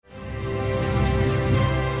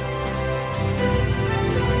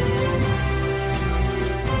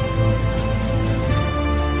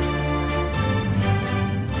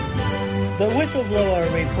Whistleblower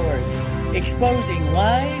Report, exposing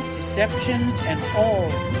lies, deceptions, and all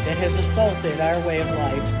that has assaulted our way of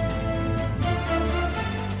life.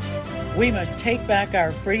 We must take back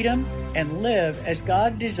our freedom and live as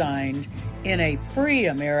God designed in a free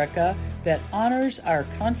America that honors our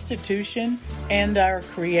Constitution and our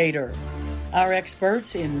Creator. Our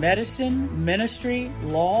experts in medicine, ministry,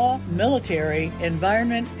 law, military,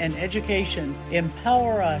 environment, and education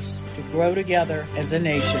empower us to grow together as a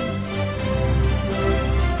nation.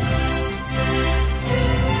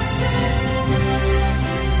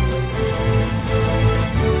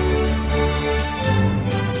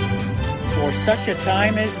 For such a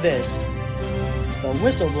time as this, the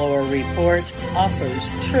Whistleblower Report offers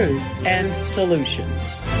truth and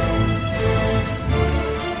solutions.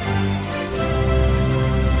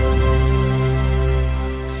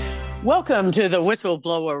 Welcome to the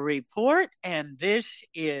Whistleblower Report, and this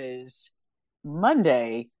is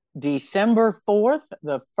Monday, December 4th,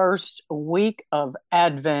 the first week of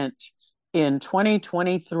Advent in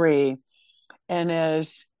 2023. And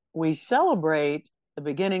as we celebrate the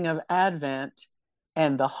beginning of Advent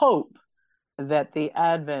and the hope that the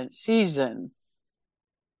Advent season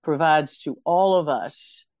provides to all of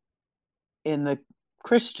us in the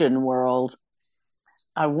Christian world,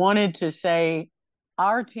 I wanted to say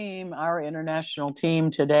our team, our international team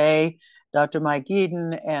today, Dr. Mike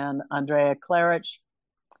Eden and Andrea Klarich,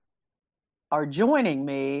 are joining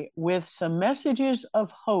me with some messages of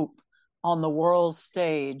hope on the world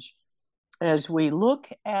stage as we look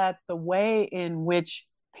at the way in which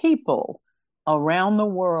people around the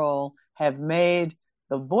world have made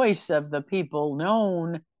the voice of the people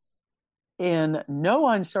known in no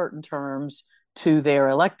uncertain terms to their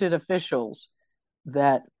elected officials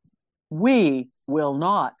that we will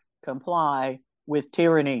not comply with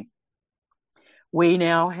tyranny. We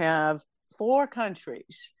now have 4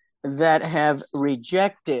 countries that have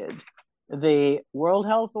rejected the World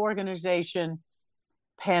Health Organization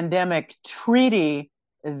pandemic treaty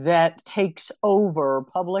that takes over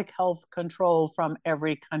public health control from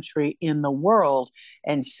every country in the world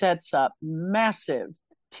and sets up massive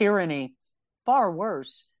tyranny, far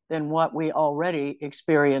worse than what we already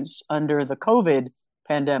experienced under the COVID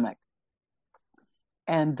pandemic.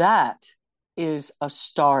 And that is a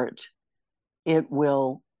start. It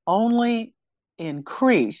will only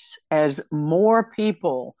increase as more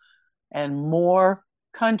people and more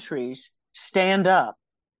countries stand up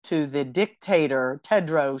to the dictator,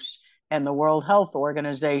 Tedros, and the World Health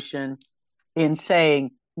Organization in saying,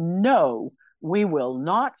 no, we will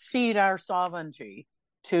not cede our sovereignty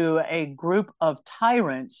to a group of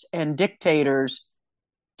tyrants and dictators.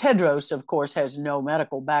 Tedros, of course, has no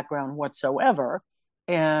medical background whatsoever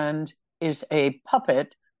and is a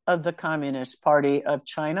puppet of the Communist Party of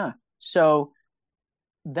China. So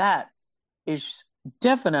that is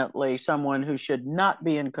definitely someone who should not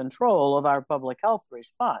be in control of our public health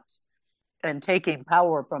response and taking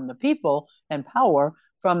power from the people and power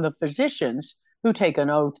from the physicians who take an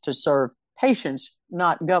oath to serve patients,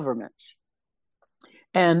 not governments.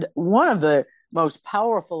 And one of the most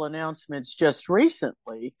powerful announcements just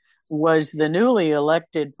recently was the newly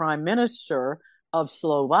elected Prime Minister of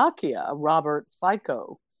Slovakia, Robert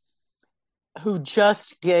Fico, who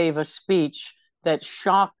just gave a speech that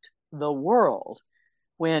shocked the world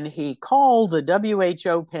when he called the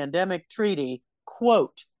WHO pandemic treaty,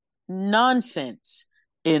 quote, nonsense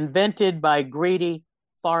invented by greedy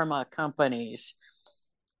pharma companies,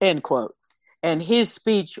 end quote. And his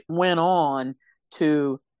speech went on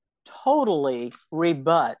to totally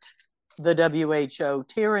rebut the WHO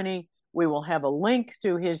tyranny. We will have a link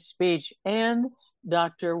to his speech and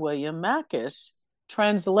Dr. William Makis'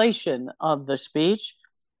 translation of the speech.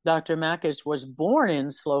 Dr. Makis was born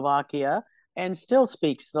in Slovakia and still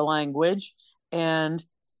speaks the language, and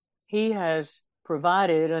he has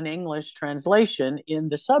provided an English translation in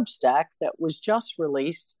the Substack that was just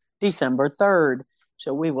released December 3rd.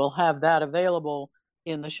 So we will have that available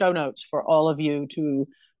in the show notes for all of you to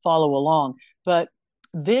follow along. But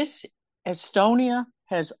this, Estonia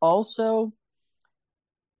has also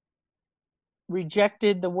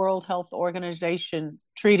rejected the World Health Organization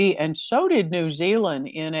treaty, and so did New Zealand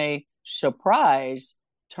in a surprise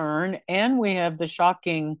turn. And we have the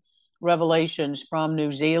shocking revelations from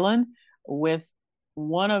New Zealand with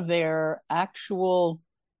one of their actual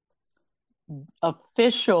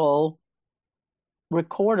official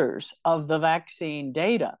recorders of the vaccine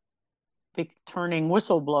data turning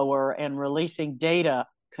whistleblower and releasing data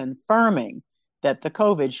confirming that the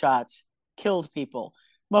COVID shots killed people.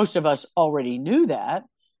 Most of us already knew that,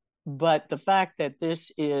 but the fact that this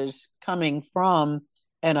is coming from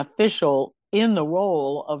an official in the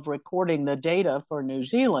role of recording the data for New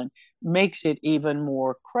Zealand makes it even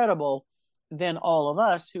more credible than all of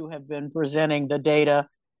us who have been presenting the data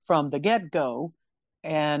from the get-go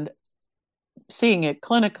and seeing it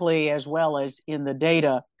clinically as well as in the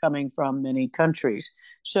data coming from many countries.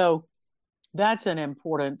 So that's an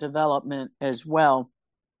important development as well.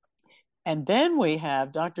 And then we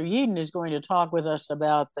have Dr. Yeadon is going to talk with us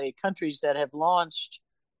about the countries that have launched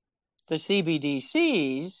the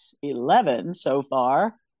CBDCs, 11 so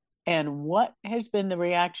far, and what has been the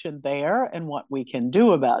reaction there and what we can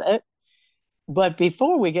do about it. But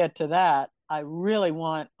before we get to that, I really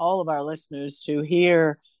want all of our listeners to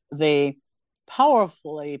hear the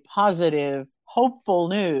powerfully positive, hopeful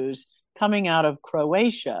news coming out of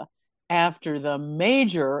Croatia after the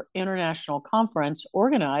major international conference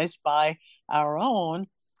organized by our own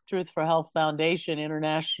Truth for Health Foundation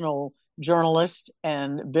international journalist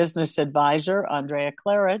and business advisor, Andrea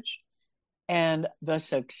Klaric, and the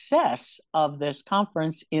success of this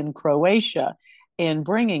conference in Croatia in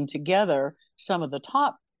bringing together some of the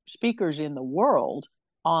top speakers in the world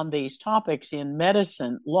on these topics in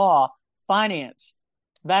medicine, law, finance,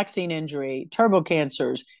 vaccine injury, turbo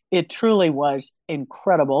cancers. It truly was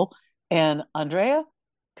incredible. And Andrea,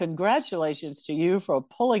 congratulations to you for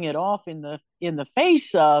pulling it off in the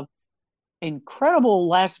face of incredible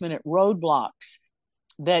last minute roadblocks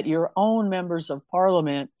that your own members of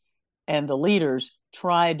parliament and the leaders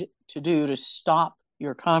tried to do to stop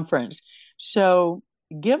your conference. So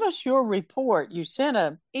give us your report. You sent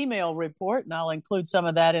an email report, and I'll include some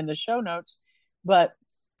of that in the show notes. But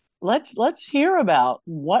let's hear about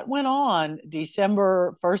what went on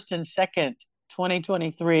December 1st and 2nd,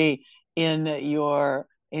 2023 in your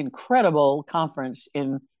incredible conference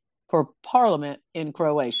for Parliament in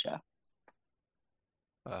Croatia.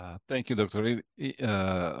 Thank you, Dr.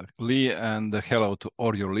 Lee, and hello to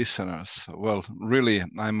all your listeners. Well, really,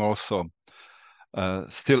 I'm also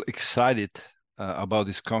still excited about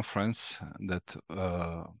this conference that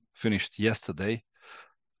finished yesterday.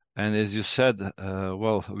 And as you said,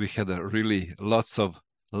 well, we had really lots of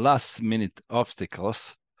last-minute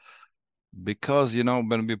obstacles because, you know,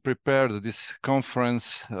 when we prepared this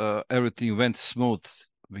conference, everything went smooth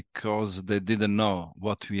because they didn't know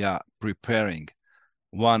what we are preparing.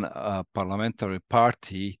 One parliamentary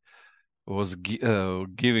party was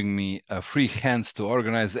giving me free hands to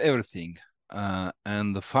organize everything.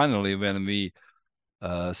 And finally, when we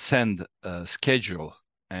send a schedule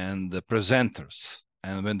and the presenters,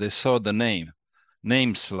 and when they saw the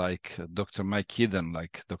names like Dr. Mike Eden,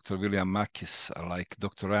 like Dr. William Mackis, like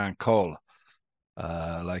Dr. Ryan Cole,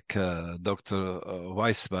 like Dr.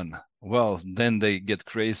 Weissman, well, then they get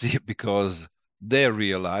crazy because they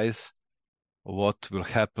realize what will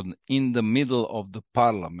happen in the middle of the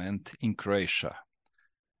parliament in Croatia.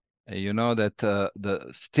 You know that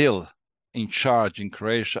the still in charge in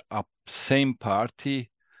Croatia are same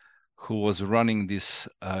party who was running this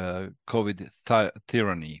COVID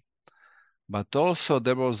tyranny. But also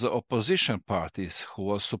there was the opposition parties who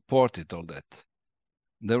was supported all that.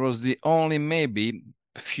 There was the only maybe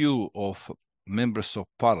few of members of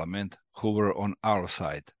parliament who were on our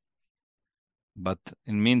side. But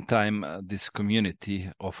in meantime, this community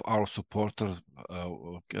of our supporters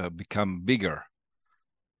become bigger.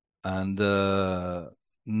 And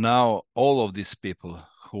now all of these people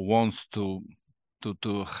who wants to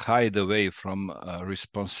hide away from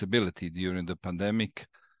responsibility during the pandemic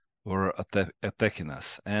were attacking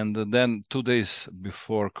us. And then 2 days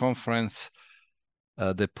before conference,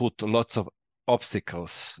 they put lots of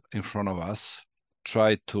obstacles in front of us,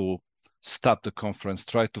 try to stop the conference,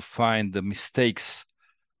 try to find the mistakes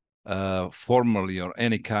formally or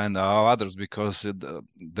any kind of others, because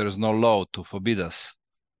there is no law to forbid us,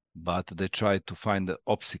 but they tried to find the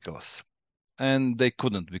obstacles. And they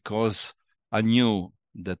couldn't, because I knew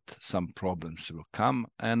that some problems will come,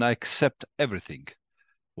 and I accept everything.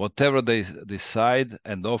 Whatever they decide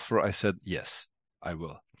and offer, I said, yes, I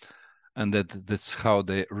will. And that's how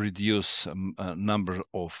they reduce number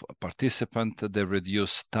of participants, they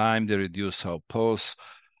reduce time, they reduce our posts,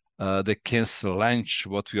 they cancel lunch,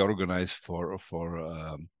 what we organize for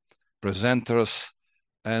presenters,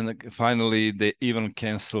 and finally they even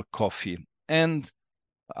cancel coffee. And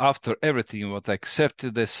after everything what I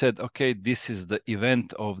accepted, they said, okay, this is the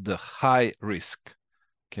event of the high risk.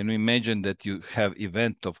 Can you imagine that you have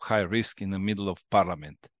event of high risk in the middle of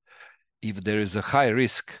parliament? If there is a high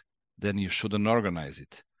risk, then you shouldn't organize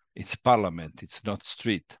it. It's parliament, it's not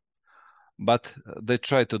street. But they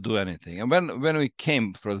try to do anything. And when we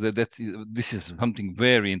came first day, this is something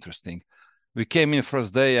very interesting. We came in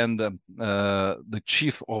first day, and the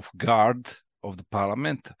chief of guard of the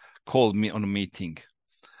parliament called me on a meeting,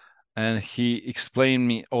 and he explained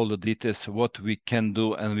me all the details, what we can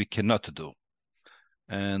do and we cannot do.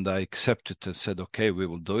 And I accepted and said, okay, we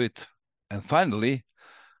will do it. And finally,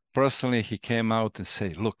 personally, he came out and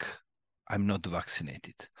said, look, I'm not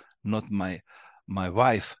vaccinated. Not my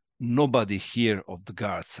wife, nobody here of the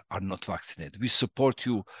guards are not vaccinated. We support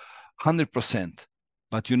you 100%.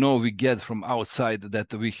 But we get from outside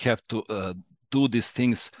that we have to do these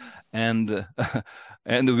things, and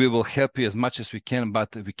and we will help you as much as we can, but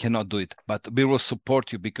we cannot do it. But we will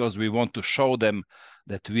support you because we want to show them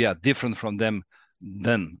that we are different from them.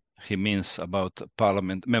 Then he means about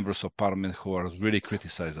parliament, members of parliament who are really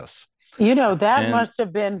criticize us. That must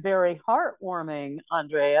have been very heartwarming,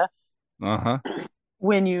 Andrea,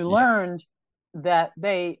 when you learned that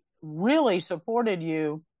they really supported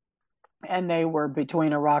you and they were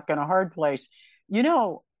between a rock and a hard place.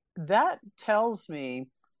 That tells me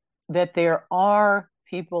that there are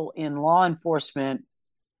people in law enforcement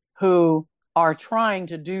who are trying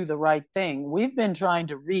to do the right thing. We've been trying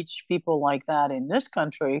to reach people like that in this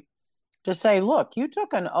country to say, look, you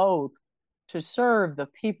took an oath to serve the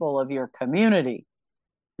people of your community,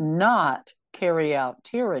 not carry out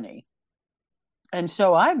tyranny. And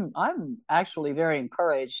so I'm actually very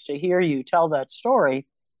encouraged to hear you tell that story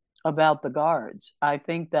about the guards. I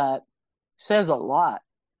think that says a lot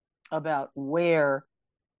about where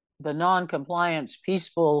the non-compliance,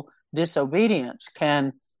 peaceful disobedience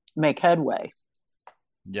can make headway.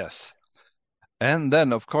 Yes. And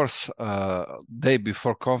then, of course, day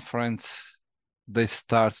before conference, they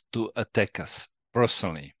start to attack us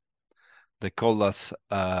personally. They call us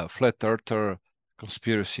flat earther,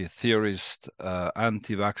 conspiracy theorists,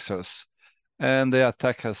 anti-vaxxers, and they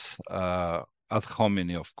attack us ad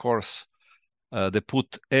hominem, of course. They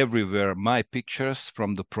put everywhere my pictures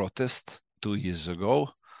from the protest 2 years ago,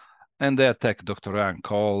 and they attack Dr. Ryan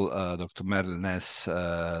Cole, Dr. Merrill Ness,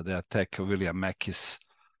 they attack William Mackis,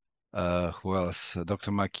 who else?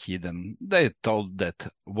 Dr. McKeeden. They told that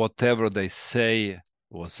whatever they say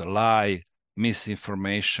was a lie,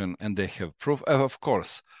 misinformation, and they have proof. Of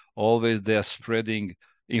course, always they are spreading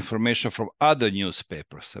information from other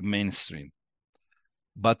newspapers, mainstream.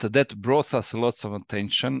 But that brought us lots of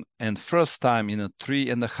attention, and first time in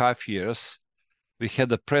 3.5 years, we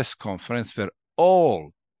had a press conference where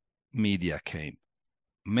all media came,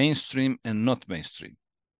 mainstream and not mainstream.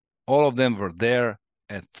 All of them were there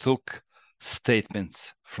and took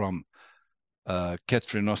statements from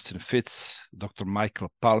Catherine Austin Fitz, Dr.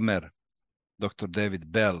 Michael Palmer, Dr.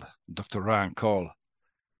 David Bell, Dr. Ryan Cole.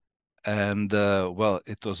 And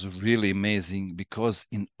it was really amazing because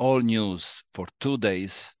in all news for 2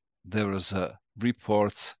 days, there was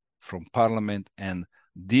reports from Parliament, and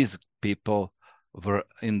these people were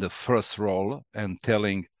in the first role and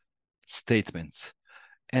telling statements.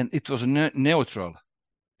 And it was neutral.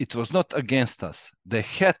 It was not against us. They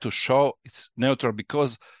had to show it's neutral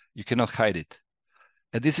because you cannot hide it.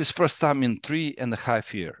 And this is first time in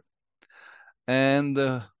 3.5 years.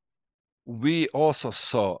 And we also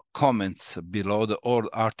saw comments below the old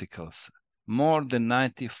articles. More than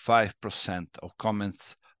 95% of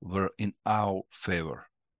comments were in our favor.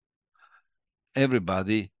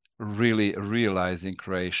 Everybody really realized in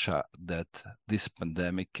Croatia that this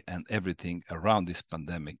pandemic and everything around this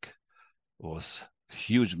pandemic was a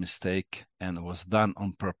huge mistake and was done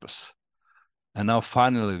on purpose. And now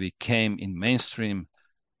finally we came in mainstream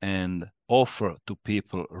and offer to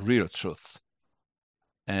people real truth.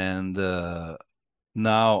 And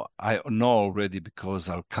now I know already, because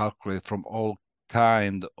I'll calculate from all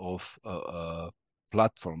kind of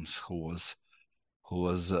platforms who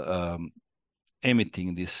was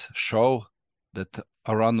emitting this show, that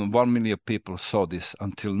around 1 million people saw this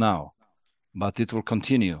until now. But it will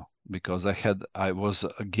continue, because I was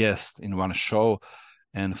a guest in one show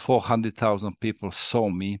and 400,000 people saw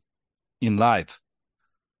me in live,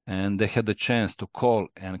 and they had the chance to call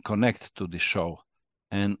and connect to the show,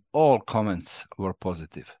 and all comments were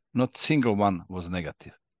positive. Not single one was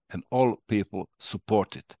negative, and all people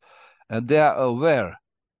supported. And they are aware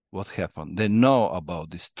what happened. They know about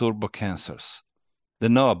these turbo cancers. They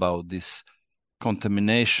know about this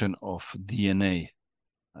contamination of DNA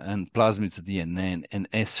and plasmid DNA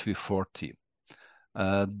and SV40.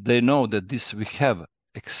 They know that we have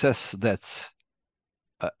excess deaths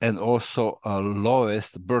and also a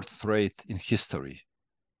lowest birth rate in history.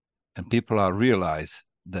 And people are realize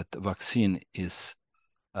that vaccine is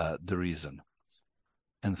the reason.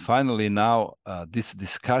 And finally now, this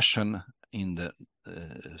discussion in the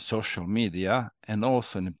social media and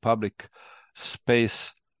also in public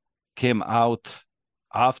space came out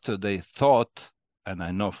after they thought and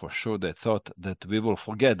I know for sure they thought that we will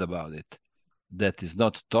forget about it. That is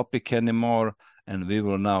not a topic anymore, and we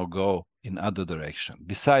will now go in other direction.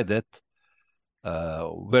 Beside that,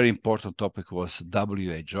 very important topic was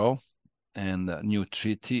WHO and new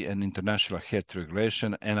treaty and international health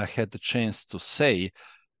regulation, and I had the chance to say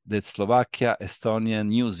that Slovakia, Estonia,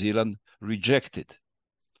 New Zealand rejected.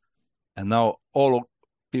 And now all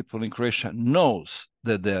people in Croatia knows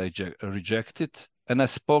that they are rejected. And I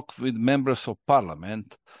spoke with members of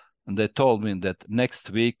parliament, and they told me that next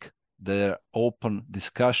week there open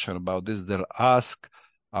discussion about this. They'll ask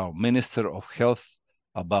our Minister of Health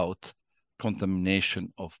about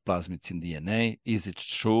contamination of plasmids in DNA. Is it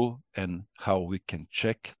true, and how we can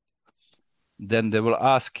check? Then they will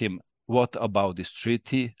ask him, what about this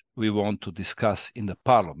treaty? We want to discuss in the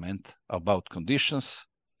parliament about conditions.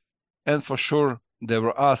 And for sure, they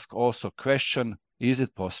will ask also question, is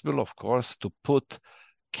it possible, of course, to put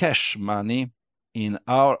cash money in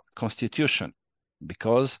our constitution?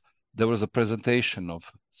 Because there was a presentation of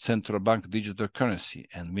central bank digital currency,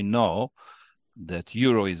 and we know that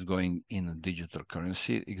euro is going in digital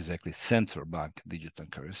currency, exactly central bank digital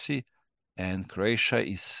currency, and Croatia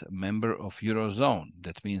is a member of Eurozone.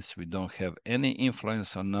 That means we don't have any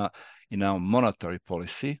influence on in our monetary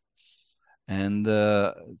policy, and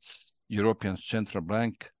European Central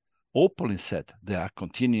Bank openly said they are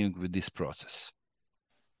continuing with this process.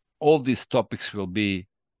 All these topics will be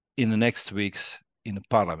in the next weeks in the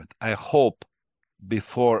parliament. I hope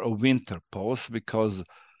before a winter pause, because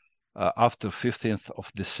after 15th of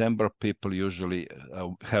December, people usually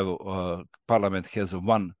have parliament has a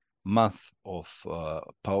 1 month of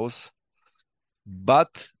pause.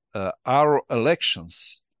 But our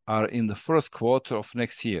elections are in the first quarter of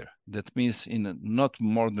next year. That means in not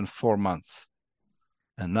more than 4 months.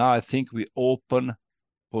 And now I think we open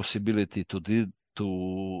possibility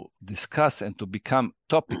to discuss and to become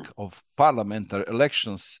topic of parliamentary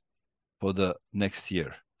elections for the next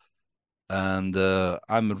year. And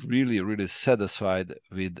I'm really, really satisfied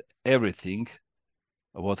with everything,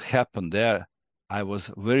 what happened there. I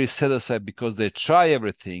was very satisfied because they try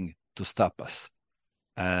everything to stop us.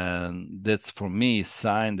 And that's for me a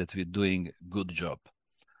sign that we're doing a good job.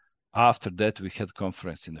 After that, we had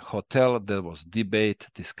conference in the hotel. There was debate,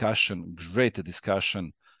 discussion, great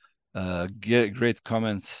discussion, great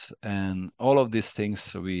comments, and all of these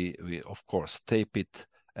things we of course tape it,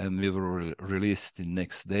 and we will release it in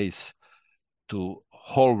next days to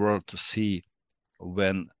whole world to see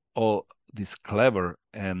when all these clever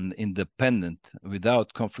and independent,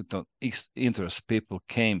 without conflict of interest, people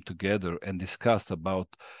came together and discussed about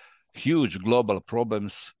huge global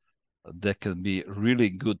problems. That can be really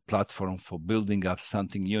good platform for building up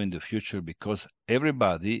something new in the future, because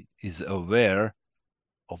everybody is aware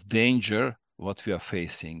of danger what we are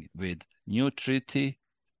facing with new treaty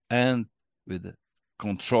and with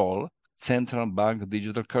control central bank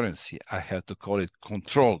digital currency. I have to call it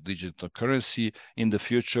control digital currency in the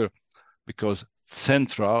future, because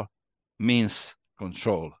central means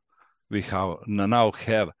control. We now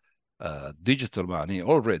have digital money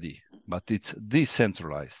already, but it's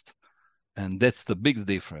decentralized. And that's the big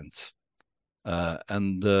difference.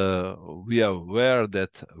 And we are aware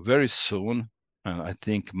that very soon, I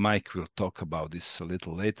think Mike will talk about this a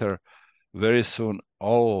little later, very soon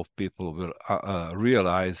all of people will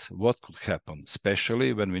realize what could happen,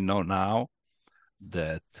 especially when we know now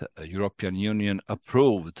that European Union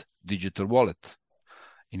approved digital wallet.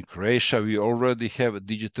 In Croatia, we already have a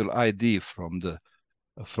digital ID from the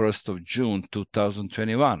 1st of June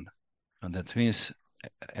 2021. And that means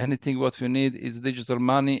anything what we need is digital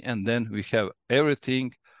money, and then we have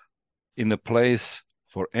everything in a place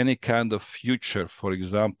for any kind of future, for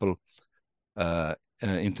example,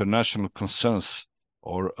 international concerns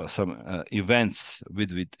or some events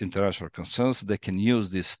with international concerns. They can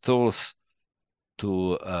use these tools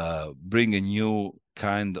to bring a new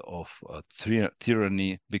kind of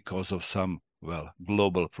tyranny because of some,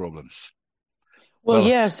 global problems. Well,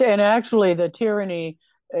 yes, and actually the tyranny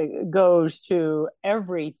goes to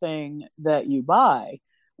everything that you buy.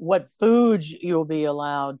 What foods you'll be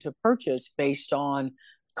allowed to purchase based on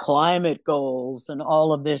climate goals and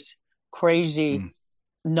all of this crazy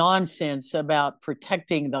nonsense about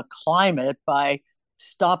protecting the climate by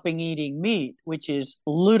stopping eating meat, which is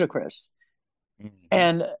ludicrous.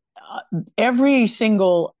 And every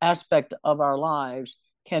single aspect of our lives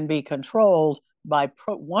can be controlled by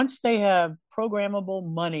once they have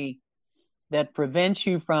programmable money that prevents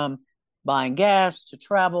you from buying gas to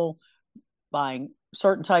travel, buying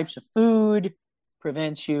certain types of food,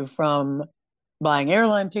 prevents you from buying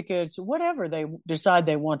airline tickets, whatever they decide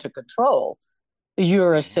they want to control.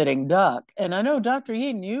 you're a sitting duck. And I know, Dr.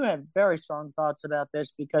 Eden, you have very strong thoughts about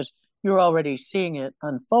this because you're already seeing it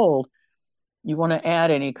unfold. You want to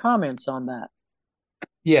add any comments on that?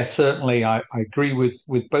 Yes, certainly. I agree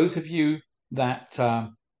with both of you that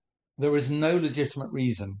there is no legitimate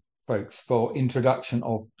reason, folks, for introduction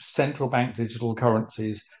of central bank digital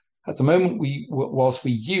currencies. At the moment, whilst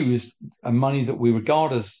we use a money that we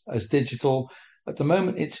regard as digital, at the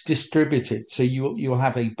moment it's distributed. So you'll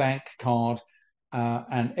have a bank card,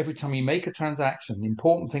 and every time you make a transaction, the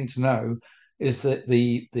important thing to know is that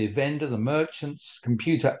the vendor, the merchant's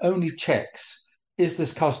computer only checks, is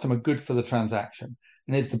this customer good for the transaction?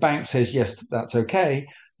 And if the bank says yes, that's okay,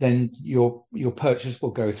 then your purchase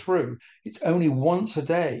will go through. It's only once a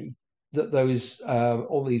day that those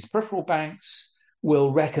all these peripheral banks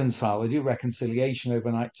will reconcile. They do reconciliation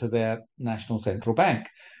overnight to their national central bank.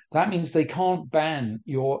 That means they can't ban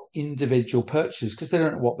your individual purchases because they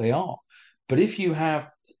don't know what they are. But if you have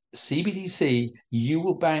CBDC, you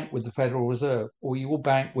will bank with the Federal Reserve, or you will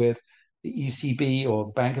bank with the ECB or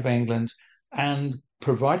the Bank of England, and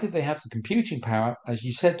provided they have the computing power, as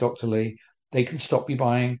you said, Dr. Lee, they can stop you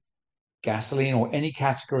buying gasoline or any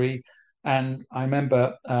category. And I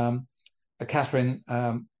remember Catherine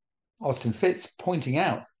Austin Fitz pointing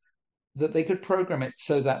out that they could program it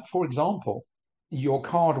so that, for example, your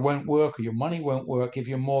card won't work or your money won't work if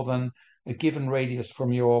you're more than a given radius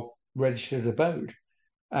from your registered abode.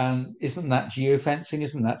 And isn't that geofencing?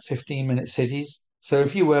 Isn't that 15-minute cities? So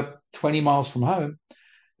if you were 20 miles from home,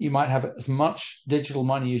 you might have as much digital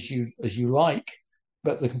money as you like,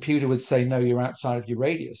 but the computer would say, no, you're outside of your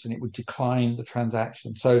radius, and it would decline the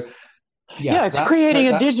transaction. So Yeah, it's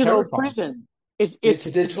creating a digital terrifying. prison. It's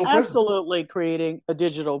a digital prison. Absolutely creating a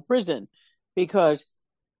digital prison, because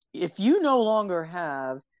if you no longer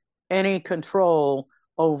have any control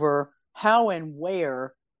over how and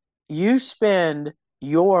where you spend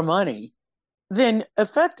your money, then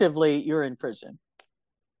effectively you're in prison.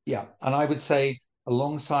 Yeah, and I would say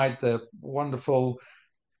alongside the wonderful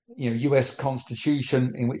US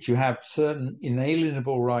Constitution, in which you have certain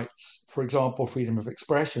inalienable rights, for example, freedom of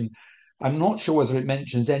expression. I'm not sure whether it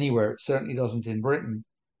mentions anywhere, it certainly doesn't in Britain,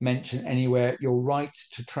 mention anywhere your right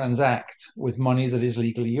to transact with money that is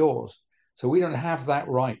legally yours. So we don't have that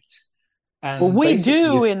right. And well, we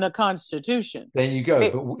do in the Constitution. There you go.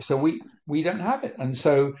 But so we don't have it. And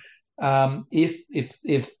so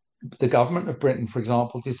if the government of Britain, for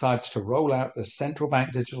example, decides to roll out the central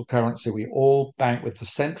bank digital currency, we all bank with the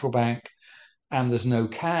central bank, and there's no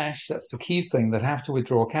cash, that's the key thing, that have to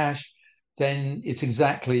withdraw cash, then it's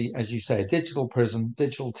exactly, as you say, digital prison,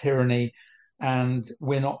 digital tyranny, and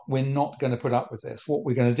we're not going to put up with this. What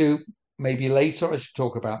we're going to do, maybe later I should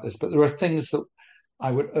talk about this, but there are things that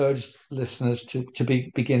I would urge listeners to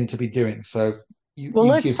begin to be doing. So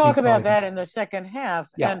let's talk about that in the second half.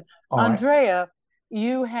 Yeah. And Andrea,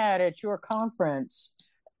 you had at your conference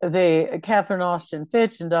the Catherine Austin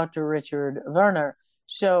Fitz and Dr. Richard Werner.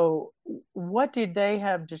 So what did they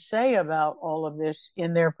have to say about all of this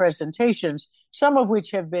in their presentations, some of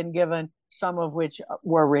which have been given, some of which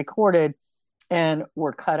were recorded and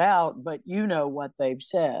were cut out, but you know what they've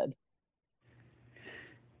said?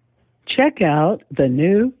 Check out the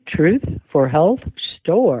new Truth for Health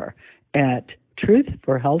store at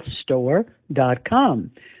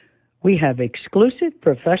truthforhealthstore.com. We have exclusive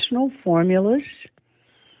professional formulas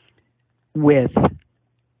with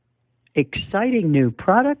exciting new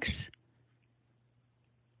products,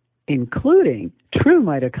 including True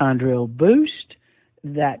Mitochondrial Boost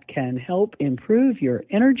that can help improve your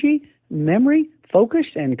energy, memory, focus,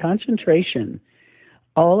 and concentration.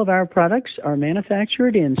 All of our products are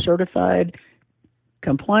manufactured in certified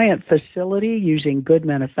compliant facility using good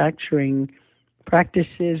manufacturing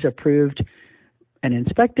practices approved and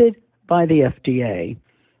inspected by the FDA.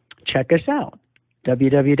 Check us out,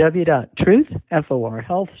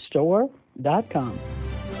 www.truthforhealthstore.com.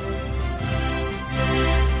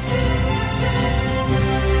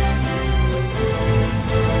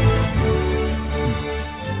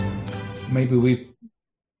 Maybe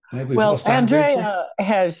Andrea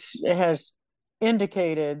has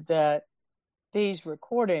indicated that these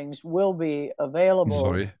recordings will be available.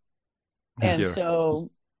 Sorry. And so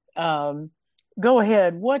go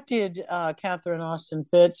ahead. What did Catherine Austin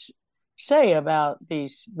Fitz say about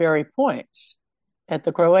these very points at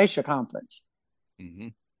the Croatia conference?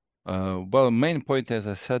 Mm-hmm. Well, main point, as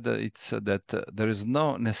I said, it's that there is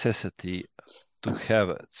no necessity to have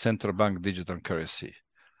a central bank digital currency.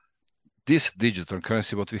 This digital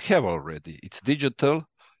currency, what we have already, it's digital.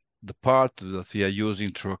 The part that we are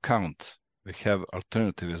using through account, we have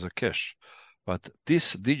alternative as a cash. But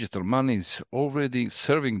this digital money is already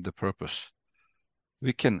serving the purpose.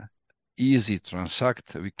 we can easy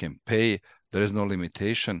transact, we can pay, there is no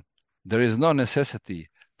limitation, there is no necessity,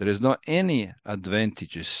 there is no any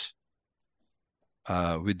advantages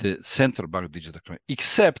with the central bank digital currency,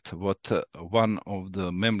 except what one of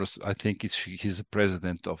the members, I think he's the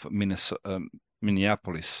president of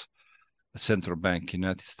Minneapolis Central Bank,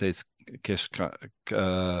 United States,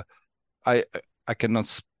 I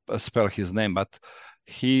cannot spell his name, but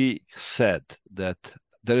he said that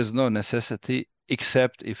there is no necessity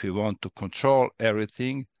except if you want to control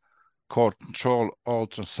everything, control all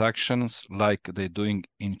transactions like they're doing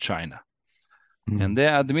in China. And they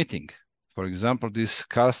are admitting, for example, this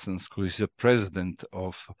Carstens, who is the president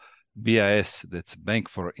of BIS, that's Bank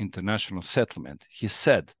for International Settlement, he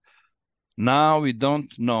said, now we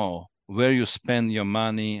don't know where you spend your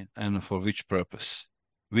money and for which purpose.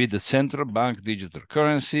 With the central bank digital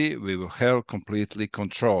currency, we will have completely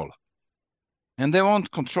control. And they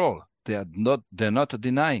want control. They're not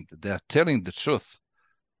denying, they are telling the truth.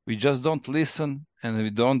 We just don't listen and we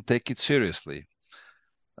don't take it seriously.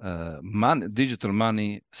 Digital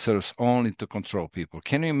money serves only to control people.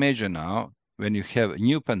 Can you imagine now when you have a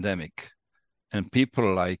new pandemic and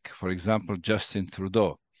people like, for example, Justin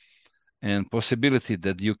Trudeau, and possibility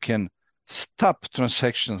that you can stop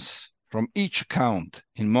transactions from each account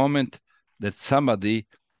in moment that somebody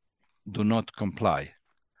do not comply?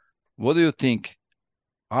 What do you think?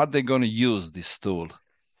 Are they going to use this tool?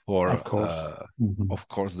 For of course, of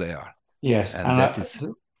course they are. Yes, and that is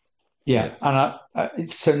and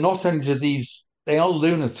so not only do they are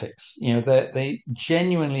lunatics. They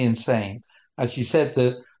genuinely insane. As you said,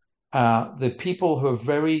 the people who are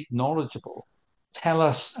very knowledgeable tell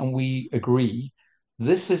us, and we agree,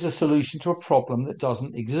 this is a solution to a problem that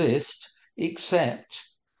doesn't exist, except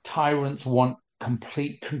tyrants want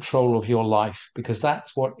complete control of your life, because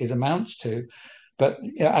that's what it amounts to. But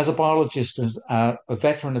as a biologist, as a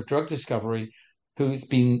veteran of drug discovery, who's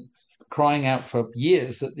been crying out for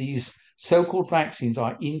years that these so-called vaccines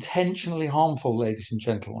are intentionally harmful, ladies and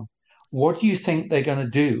gentlemen, what do you think they're going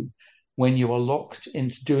to do when you are locked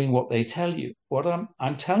into doing what they tell you?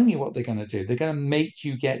 I'm telling you what they're going to do. They're going to make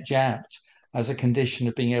you get jabbed as a condition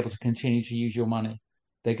of being able to continue to use your money.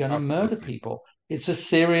 They're going to murder people. It's as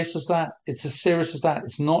serious as that. It's as serious as that.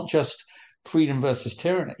 It's not just freedom versus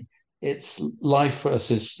tyranny. It's life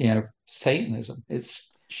versus, Satanism.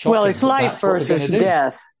 It's shocking. Well, it's life versus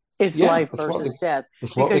death. It's life versus death.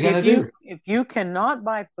 Because if you cannot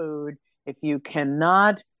buy food, if you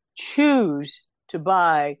cannot choose to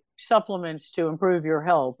buy supplements to improve your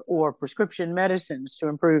health or prescription medicines to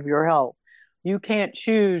improve your health, you can't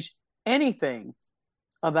choose anything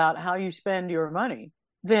about how you spend your money,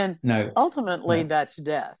 then ultimately that's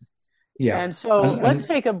death. Yeah. And so let's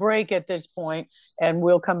take a break at this point, and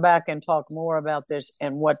we'll come back and talk more about this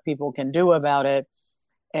and what people can do about it.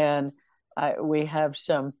 And I have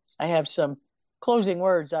some closing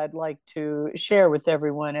words I'd like to share with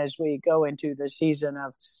everyone as we go into the season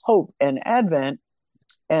of hope and Advent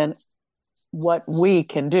and what we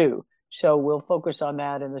can do. So we'll focus on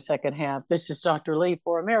that in the second half. This is Dr. Lee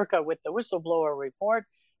for America with the Whistleblower Report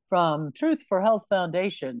from Truth for Health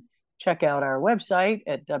Foundation. Check out our website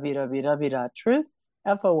at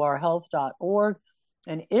www.truthforhealth.org.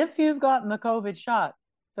 And if you've gotten the COVID shot,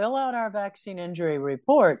 fill out our vaccine injury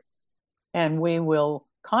report, and we will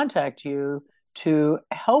contact you to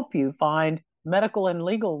help you find medical and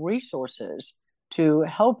legal resources to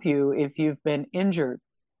help you if you've been injured.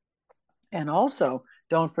 And also,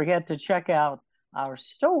 don't forget to check out our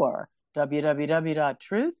store,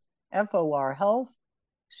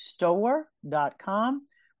 www.truthforhealthstore.com,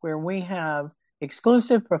 where we have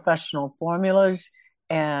exclusive professional formulas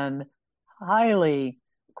and highly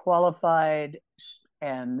qualified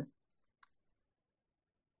and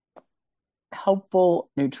helpful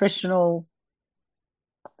nutritional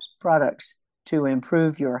products to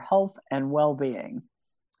improve your health and well-being.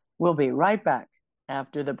 We'll be right back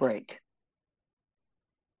after the break.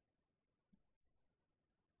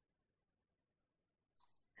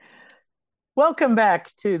 Welcome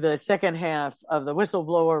back to the second half of the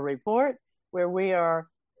Whistleblower Report, where we are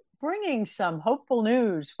bringing some hopeful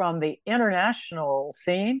news from the international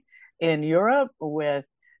scene in Europe with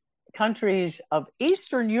countries of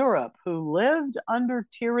Eastern Europe who lived under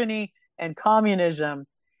tyranny and communism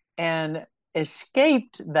and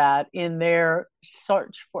escaped that in their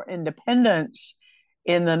search for independence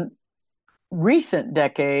in the recent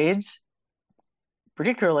decades,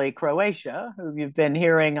 particularly Croatia, who you've been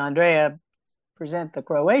hearing Andrea present the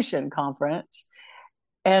Croatian conference,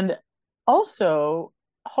 and also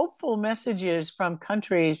hopeful messages from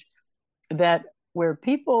countries where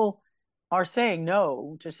people are saying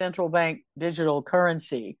no to central bank digital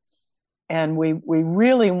currency. And we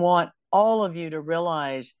really want all of you to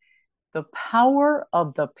realize the power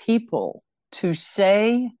of the people to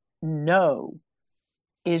say no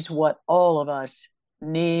is what all of us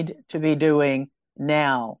need to be doing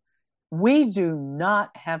now. We do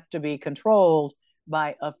not have to be controlled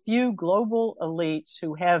by a few global elites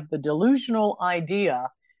who have the delusional idea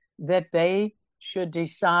that they should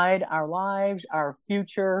decide our lives, our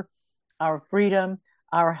future, our freedom,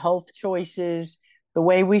 our health choices, the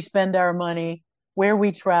way we spend our money, where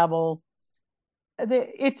we travel.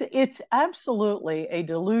 It's absolutely a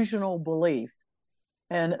delusional belief.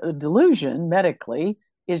 And a delusion, medically,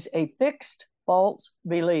 is a fixed false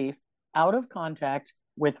belief out of contact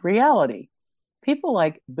with reality. People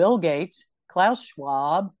like Bill Gates, Klaus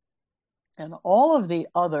Schwab, and all of the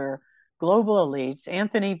other global elites,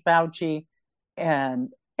 Anthony Fauci, and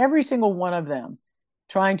every single one of them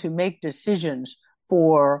trying to make decisions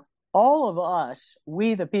for all of us,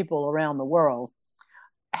 we the people around the world,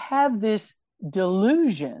 have this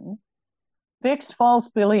delusion, fixed false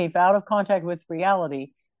belief out of contact with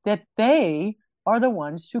reality, that they are the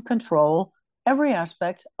ones to control every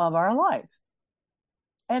aspect of our life.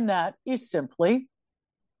 And that is simply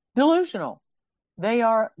delusional. They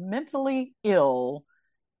are mentally ill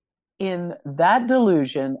in that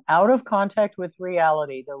delusion, out of contact with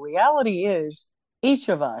reality. The reality is each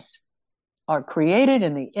of us are created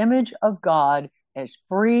in the image of God as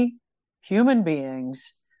free human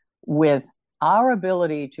beings with our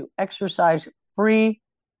ability to exercise free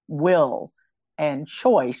will and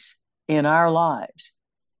choice in our lives.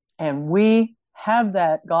 And we have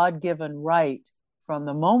that God-given right from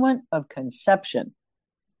the moment of conception.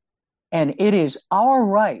 And it is our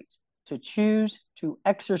right to choose to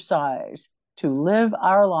exercise, to live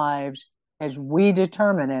our lives as we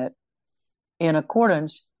determine it in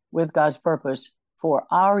accordance with God's purpose for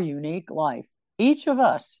our unique life. Each of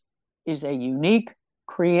us is a unique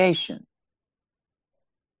creation.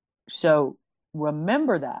 So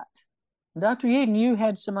remember that. Dr. Yeadon, you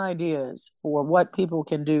had some ideas for what people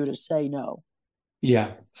can do to say no.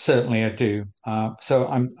 Yeah, certainly I do. So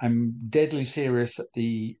I'm deadly serious at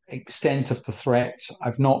the extent of the threat.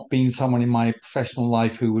 I've not been someone in my professional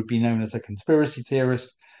life who would be known as a conspiracy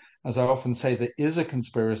theorist. As I often say, there is a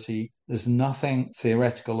conspiracy. There's nothing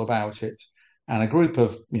theoretical about it. And a group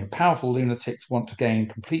of powerful lunatics want to gain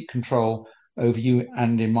complete control over you.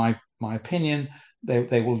 And in my opinion,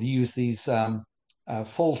 they will use these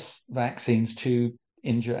false vaccines to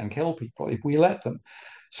injure and kill people if we let them.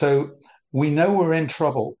 So we know we're in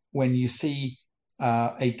trouble when you see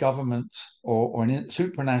a government or a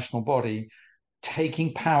supranational body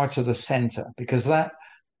taking power to the center, because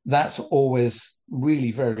that's always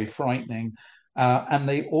really very frightening. And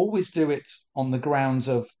they always do it on the grounds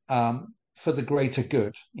of for the greater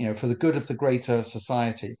good, for the good of the greater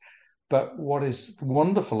society. But what is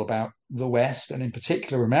wonderful about the West, and in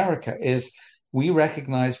particular America, is we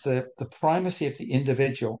recognize the primacy of the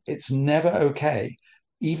individual. It's never okay,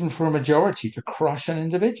 even for a majority, to crush an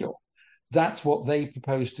individual. That's what they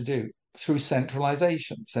propose to do through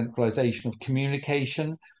centralization of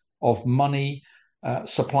communication, of money,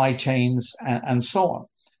 supply chains, and so on.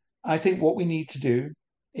 I think what we need to do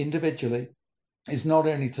individually is not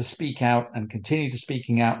only to speak out and continue to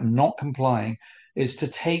speaking out and not complying, is to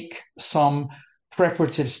take some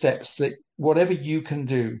preparative steps that whatever you can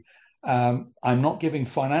do. I'm not giving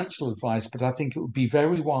financial advice, but I think it would be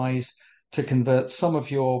very wise to convert some of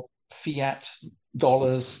your fiat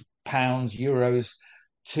dollars, pounds, euros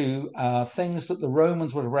to things that the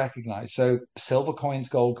Romans would have recognized. So silver coins,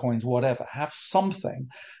 gold coins, whatever. Have something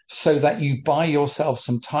so that you buy yourself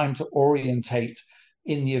some time to orientate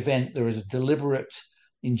in the event there is a deliberate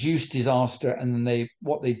induced disaster. And then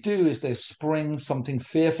what they do is they spring something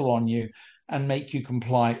fearful on you and make you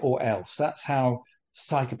comply or else. That's how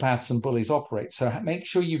psychopaths and bullies operate. So make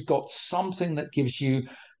sure you've got something that gives you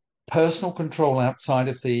personal control outside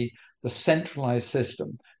of the centralized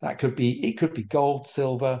system. It could be gold,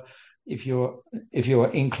 silver. If you're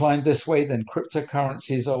inclined this way, then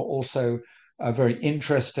cryptocurrencies are also very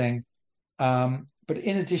interesting. But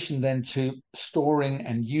in addition then to storing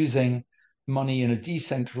and using money in a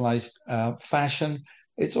decentralized fashion,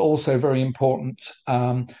 it's also very important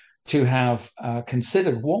to have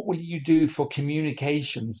considered what will you do for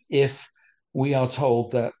communications if we are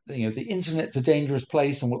told that the internet's a dangerous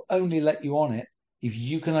place and will only let you on it if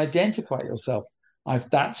you can identify yourself.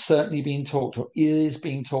 That's certainly being talked of. It is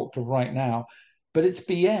being talked of right now, but it's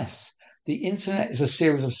BS. The internet is a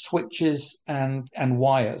series of switches and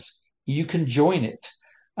wires. You can join it,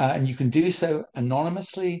 and you can do so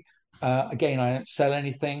anonymously. Again, I don't sell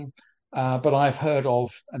anything. but I've heard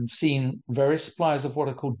of and seen various suppliers of what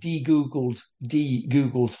are called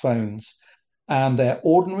de-Googled phones. And they're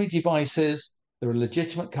ordinary devices. There are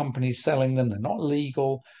legitimate companies selling them. They're not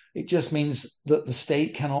illegal. It just means that the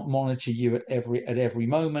state cannot monitor you at every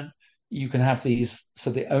moment. You can have these, so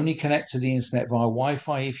they only connect to the internet via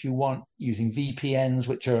Wi-Fi if you want, using VPNs,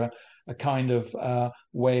 which are a kind of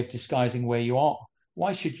way of disguising where you are.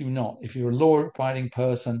 Why should you not? If you're a law-abiding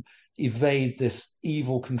person, evade this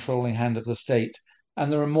evil controlling hand of the state.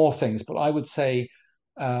 And there are more things, but I would say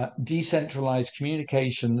decentralized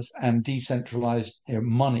communications and decentralized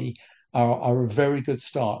money are a very good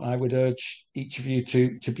start. And I would urge each of you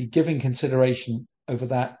to be giving consideration over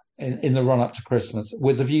that in the run up to Christmas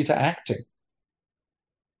with a view to acting.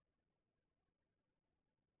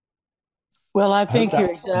 Well, I think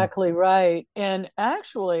you're exactly right. And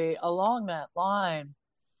actually, along that line,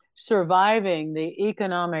 surviving the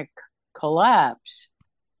economic collapse,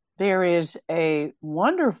 there is a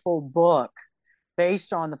wonderful book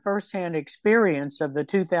based on the firsthand experience of the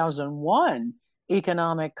 2001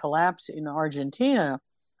 economic collapse in Argentina,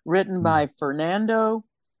 written by Fernando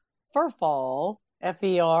Ferfal,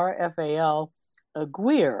 Ferfal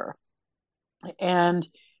Aguirre. And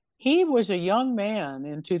he was a young man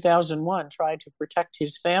in 2001 trying to protect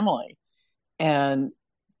his family. And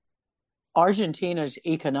Argentina's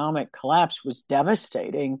economic collapse was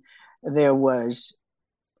devastating. There was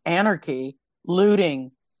anarchy,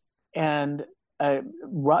 looting, and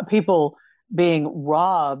people being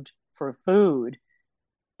robbed for food.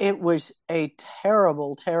 It was a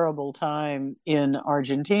terrible, terrible time in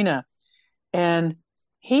Argentina. And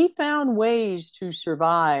he found ways to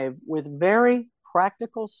survive with very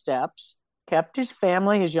practical steps, kept his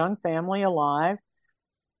young family alive.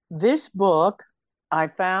 This book I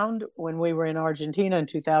found when we were in Argentina in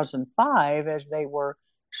 2005, as they were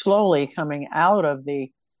slowly coming out of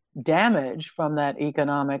the damage from that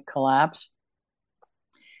economic collapse.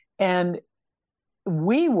 And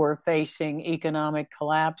we were facing economic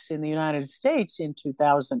collapse in the United States in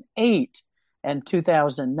 2008 and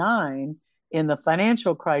 2009 in the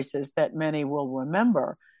financial crisis that many will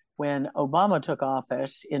remember when Obama took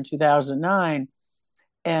office in 2009.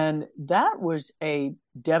 And that was a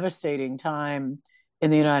devastating time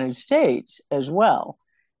in the United States as well.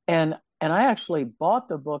 And I actually bought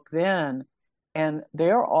the book then, and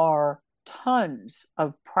there are tons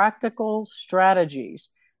of practical strategies.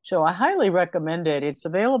 So I highly recommend it. It's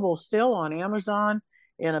available still on Amazon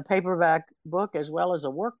in a paperback book as well as a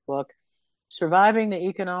workbook, Surviving the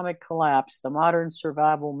Economic Collapse, The Modern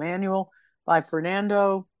Survival Manual by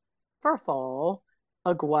Fernando Ferfal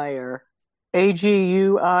Aguirre,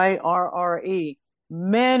 Aguirre.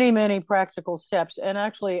 Many, many practical steps. And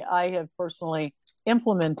actually, I have personally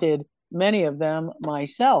implemented many of them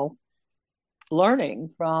myself, learning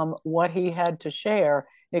from what he had to share.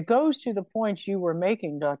 It goes to the points you were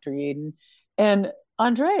making, Dr. Eden. And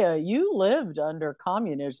Andrea, you lived under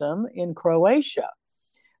communism in Croatia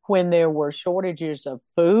when there were shortages of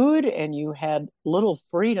food and you had little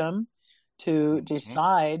freedom to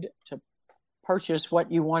decide to purchase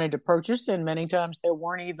what you wanted to purchase. And many times there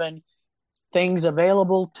weren't even things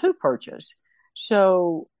available to purchase.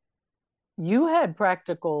 So you had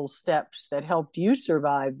practical steps that helped you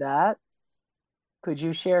survive that. Could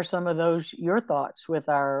you share some of your thoughts with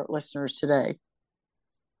our listeners today?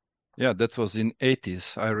 Yeah, that was in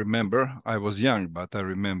 80s. I remember. I was young, but I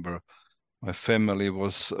remember my family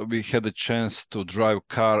we had a chance to drive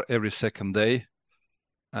car every second day.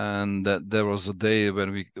 And there was a day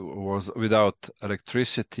when we was without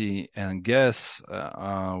electricity and gas.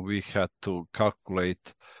 We had to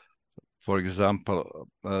calculate, for example,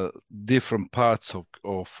 different parts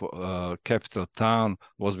of capital town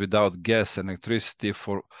was without gas and electricity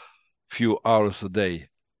for few hours a day.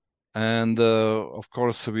 And of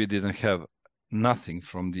course, we didn't have nothing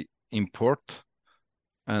from the import.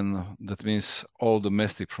 And that means all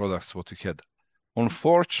domestic products what we had.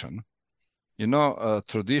 Unfortunately,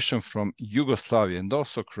 tradition from Yugoslavia and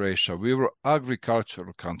also Croatia, we were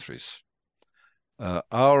agricultural countries.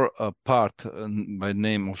 Our part by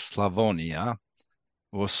name of Slavonia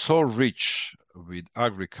was so rich with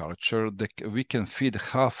agriculture that we can feed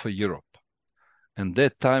half of Europe. And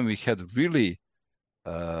that time we had really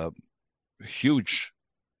huge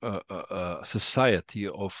society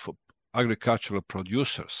of agricultural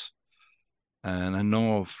producers. And I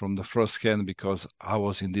know from the first hand because I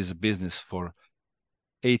was in this business for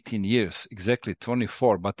 18 years, exactly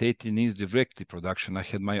 24, but 18 years directly production. I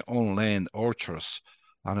had my own land, orchards,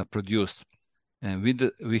 and I produced. And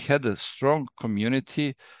we had a strong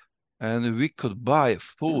community and we could buy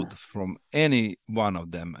food from any one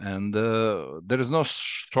of them. And there is no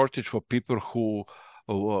shortage for people who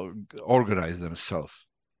organize themselves.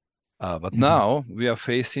 But now we are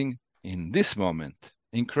facing, in this moment,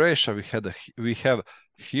 in Croatia, we have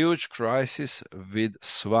huge crisis with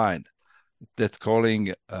swine that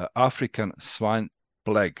calling African swine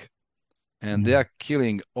plague, and they are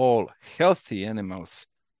killing all healthy animals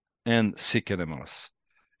and sick animals.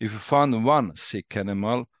 If you find one sick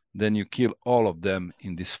animal, then you kill all of them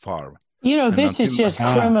in this farm. You know, this is just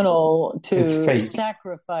criminal to fake.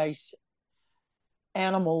 sacrifice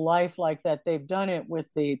animal life like that. They've done it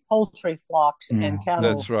with the poultry flocks and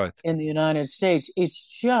cattle That's right. in the United States.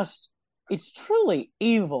 It's truly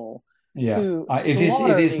evil to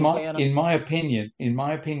slaughter these animals. In my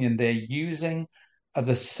opinion, they're using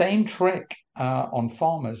the same trick on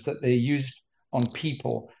farmers that they used on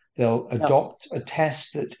people. They'll adopt a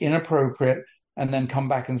test that's inappropriate and then come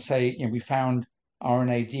back and say, we found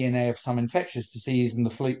RNA, DNA of some infectious disease, and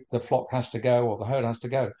the flock has to go, or the herd has to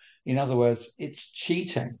go. In other words, it's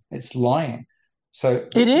cheating, it's lying. So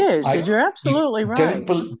it is. You're absolutely right.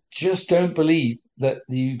 Don't believe that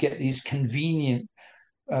you get these convenient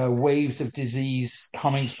waves of disease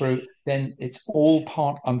coming through. Then it's all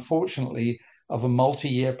part, unfortunately, of a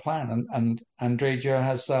multi-year plan. And Andrea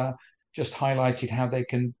has just highlighted how they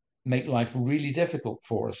can make life really difficult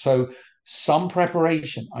for us. So some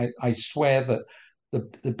preparation. I swear that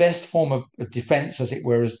the best form of defense, as it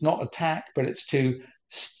were, is not attack, but it's to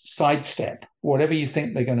sidestep whatever you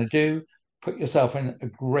think they're going to do. Put yourself in a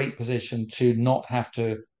great position to not have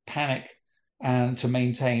to panic and to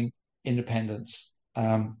maintain independence.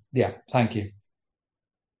 Thank you.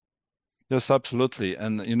 Yes, absolutely.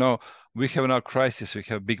 And, we have now crisis. We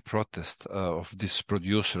have big protest of these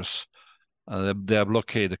producers. They are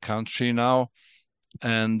blockade the country now.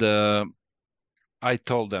 And I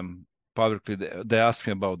told them publicly, they asked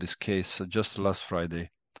me about this case just last Friday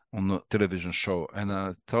on a television show. And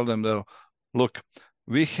I told them that, look,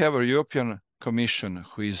 we have a European Commission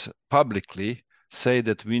who is publicly say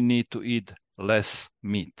that we need to eat less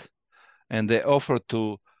meat. And they offer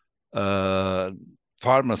to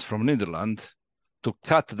farmers from Netherlands to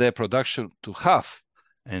cut their production to half.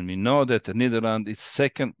 And we know that the Netherlands is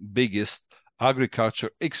second biggest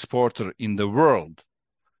agriculture exporter in the world.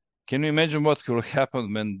 Can you imagine what will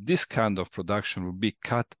happen when this kind of production will be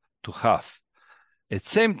cut to half? At the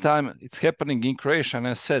same time, it's happening in Croatia, and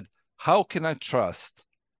I said, how can I trust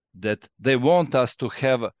that they want us to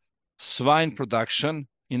have swine production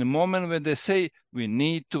in a moment when they say we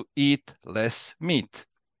need to eat less meat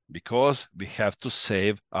because we have to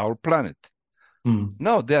save our planet?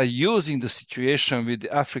 No, they are using the situation with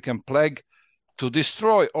the African plague to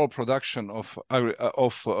destroy all production of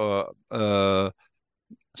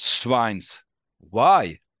swines.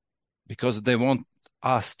 Why? Because they want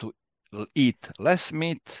us to eat less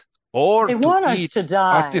meat, or they want us to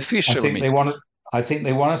die. Artificial meat. I think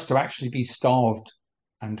they want us to actually be starved,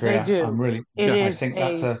 Andrea. They do. I think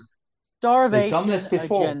that's a starvation. They've done this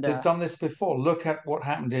before. Agenda. They've done this before. Look at what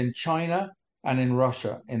happened in China and in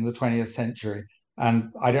Russia in the 20th century.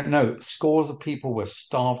 And I don't know, scores of people were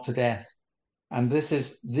starved to death. And they're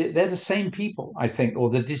the same people, I think,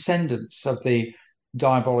 or the descendants of the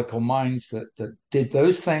diabolical minds that did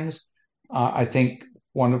those things. I think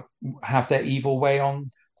want to have their evil way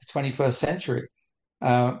on the 21st century.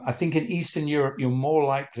 I think in Eastern Europe, you're more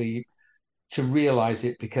likely to realize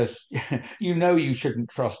it because you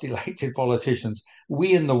shouldn't trust elected politicians.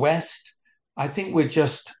 We in the West, I think we're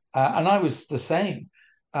just, and I was the same.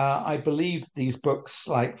 I believe these books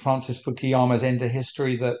like Francis Fukuyama's End of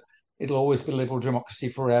History, that it'll always be liberal democracy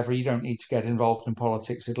forever. You don't need to get involved in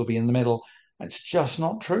politics. It'll be in the middle. It's just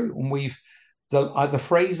not true. And the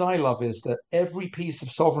phrase I love is that every piece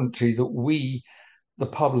of sovereignty that we, the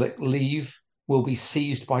public, leave will be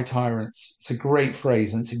seized by tyrants. It's a great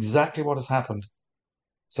phrase, and it's exactly what has happened.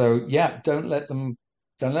 So don't let them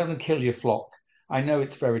kill your flock. I know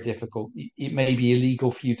it's very difficult. It may be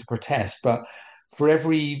illegal for you to protest, but for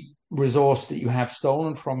every resource that you have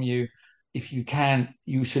stolen from you, if you can,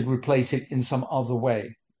 you should replace it in some other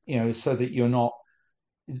way, so that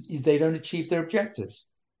they don't achieve their objectives.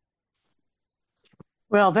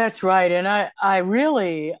 Well, that's right. And I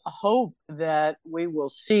really hope that we will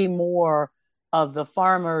see more of the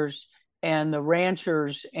farmers and the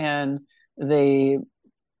ranchers and the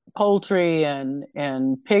poultry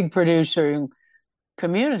and pig producing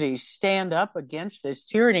communities stand up against this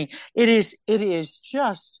tyranny. It is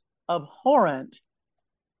just abhorrent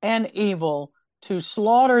and evil to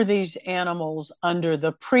slaughter these animals under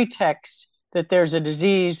the pretext that there's a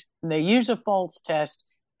disease, and they use a false test,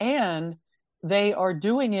 and they are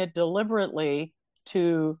doing it deliberately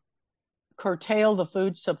to curtail the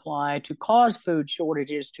food supply, to cause food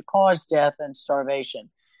shortages, to cause death and starvation.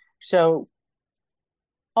 So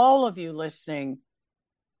all of you listening,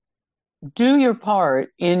 do your part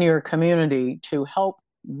in your community to help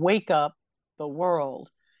wake up the world.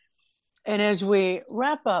 And as we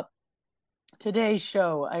wrap up today's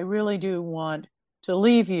show, I really do want to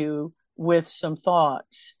leave you with some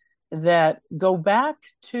thoughts that go back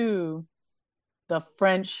to the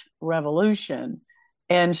French Revolution.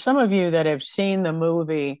 And some of you that have seen the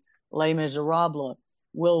movie Les Miserables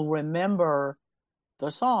will remember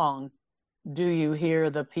the song, Do You Hear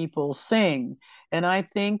the People Sing? And I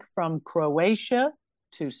think from Croatia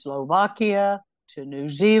to Slovakia to New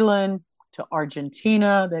Zealand to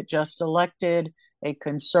Argentina, that just elected a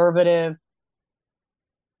conservative,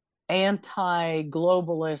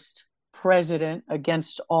 anti-globalist president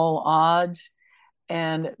against all odds,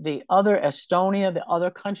 and the other, Estonia, the other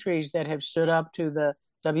countries that have stood up to the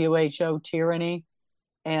WHO tyranny,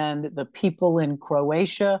 and the people in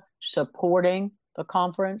Croatia supporting the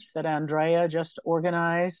conference that Andrea just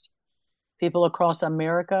organized, people across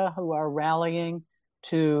America who are rallying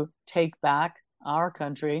to take back our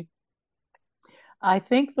country. I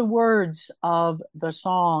think the words of the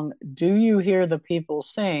song, Do You Hear the People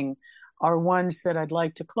Sing, are ones that I'd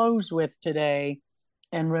like to close with today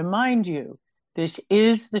and remind you, this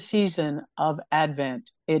is the season of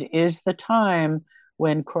Advent. It is the time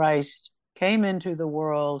when Christ came into the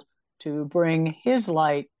world to bring his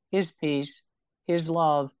light, his peace, his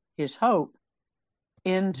love, his hope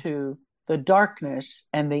into the darkness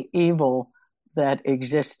and the evil that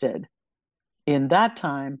existed in that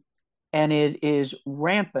time, and it is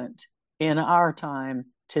rampant in our time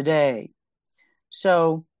today.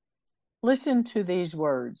 So listen to these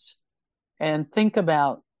words and think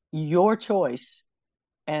about your choice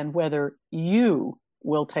and whether you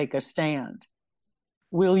will take a stand.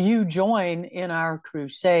 Will you join in our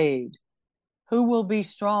crusade? Who will be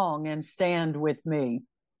strong and stand with me?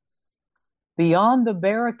 Beyond the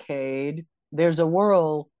barricade, there's a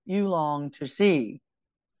world you long to see.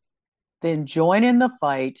 Then join in the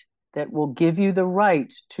fight that will give you the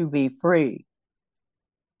right to be free.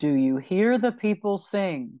 Do you hear the people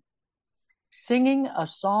sing? Singing a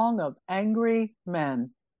song of angry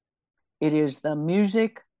men. It is the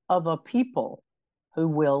music of a people who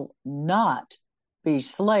will not be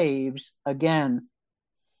slaves again.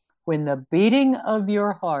 When the beating of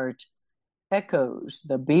your heart echoes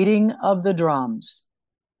the beating of the drums,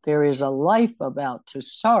 there is a life about to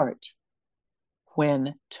start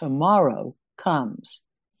when tomorrow comes.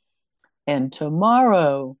 And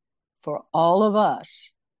tomorrow, for all of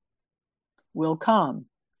us, will come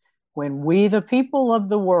when we, the people of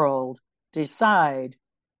the world, decide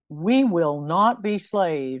we will not be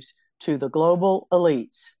slaves to the global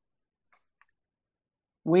elites.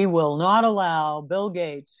 We will not allow Bill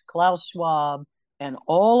Gates, Klaus Schwab, and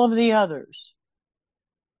all of the others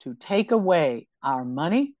to take away our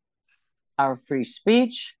money, our free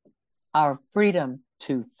speech, our freedom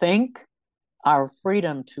to think, our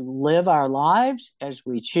freedom to live our lives as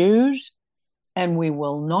we choose, and we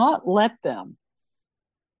will not let them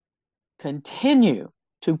continue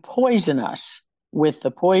to poison us with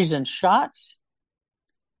the poison shots,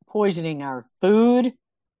 poisoning our food,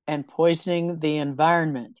 and poisoning the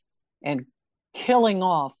environment, and killing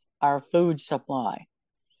off our food supply.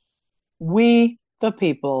 We, the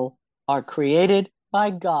people, are created by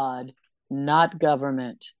God, not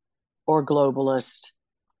government or globalist.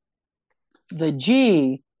 The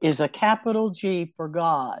G is a capital G for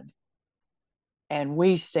God, and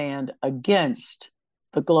we stand against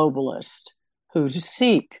the globalists who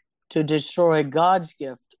seek to destroy God's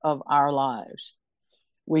gift of our lives.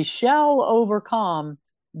 We shall overcome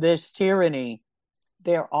this tyranny.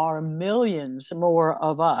 There are millions more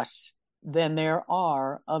of us than there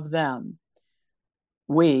are of them.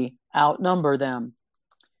 We outnumber them.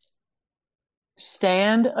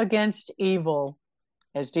 Stand against evil,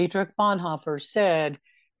 as Dietrich Bonhoeffer said,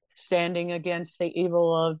 standing against the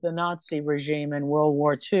evil of the Nazi regime in World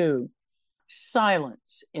War II.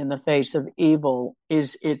 Silence in the face of evil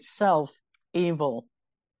is itself evil.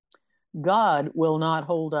 God will not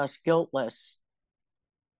hold us guiltless.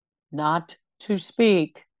 Not to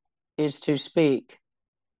speak is to speak.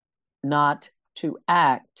 Not to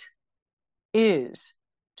act is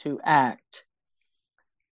to act.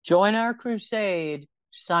 Join our crusade.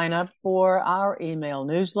 Sign up for our email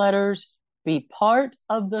newsletters. Be part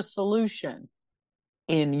of the solution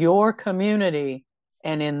in your community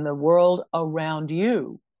and in the world around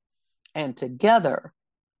you. And together,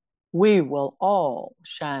 we will all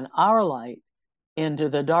shine our light into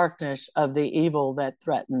the darkness of the evil that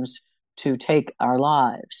threatens to take our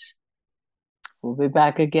lives. We'll be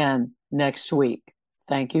back again next week.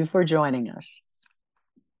 Thank you for joining us.